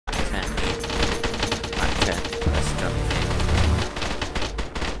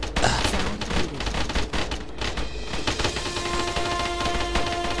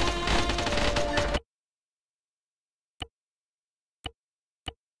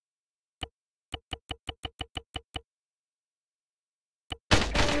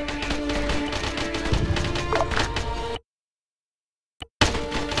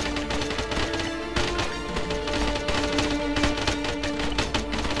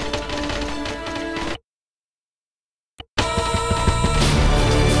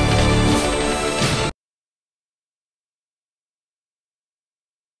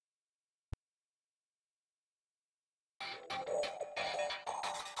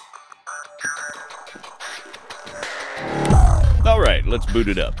let's boot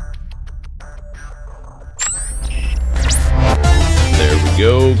it up. There we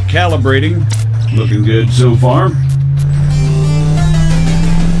go, calibrating. Looking good so far.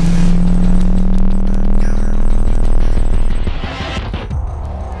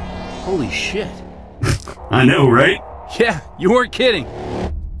 Holy shit. I know, right? Yeah, you weren't kidding.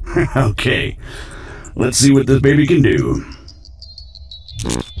 Okay, let's see what this baby can do.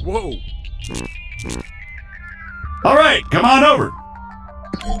 Whoa. All right, come on over.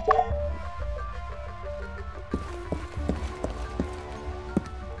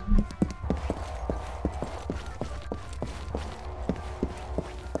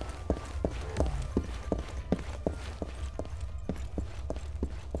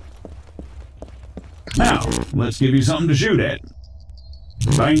 Now, let's give you something to shoot at.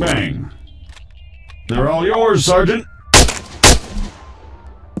 Bang, bang. They're all yours, Sergeant.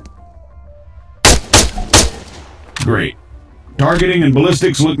 Great. Targeting and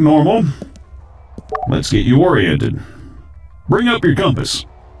ballistics look normal. Let's get you oriented. Bring up your compass.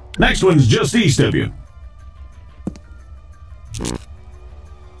 Next one's just east of you.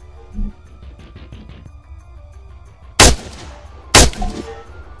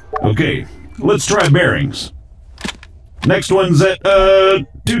 Okay, let's try bearings. Next one's at,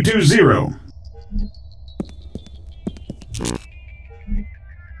 220.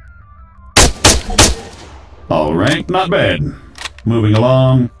 All right, not bad. Moving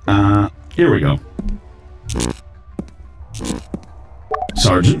along. Here we go.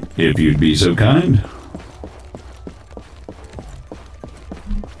 Sergeant, if you'd be so kind.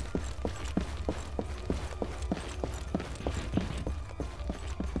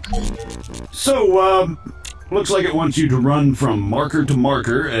 So, looks like it wants you to run from marker to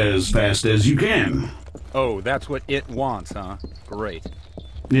marker as fast as you can. Oh, that's what it wants, huh? Great.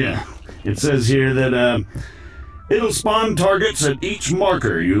 Yeah, it says here that, it'll spawn targets at each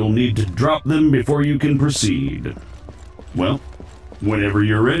marker. You'll need to drop them before you can proceed. Well, whenever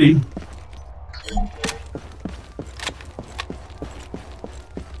you're ready.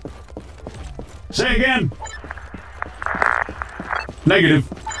 Say again. Negative.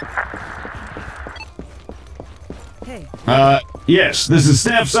 Hey. Yes, this is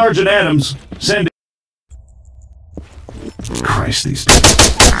Staff Sergeant Adams. Send it. Christ, these people.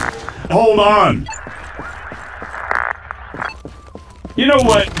 Hold on. You know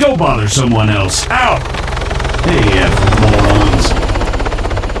what? Go bother someone else. Out! Hey, morons.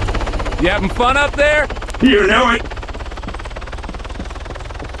 You having fun up there? You know it.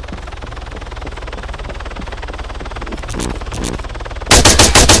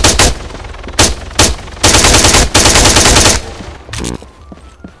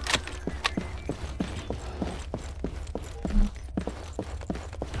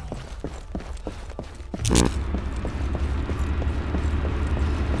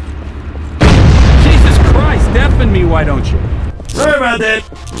 Deafen me, why don't you? Sorry about that.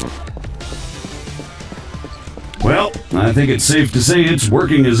 Well, I think it's safe to say it's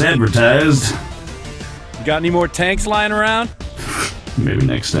working as advertised. You got any more tanks lying around? Maybe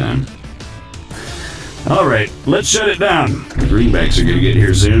next time. Alright, let's shut it down. The greenbacks are gonna get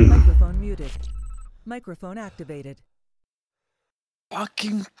here soon. Microphone muted. Microphone activated.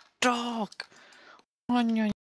 Fucking dog.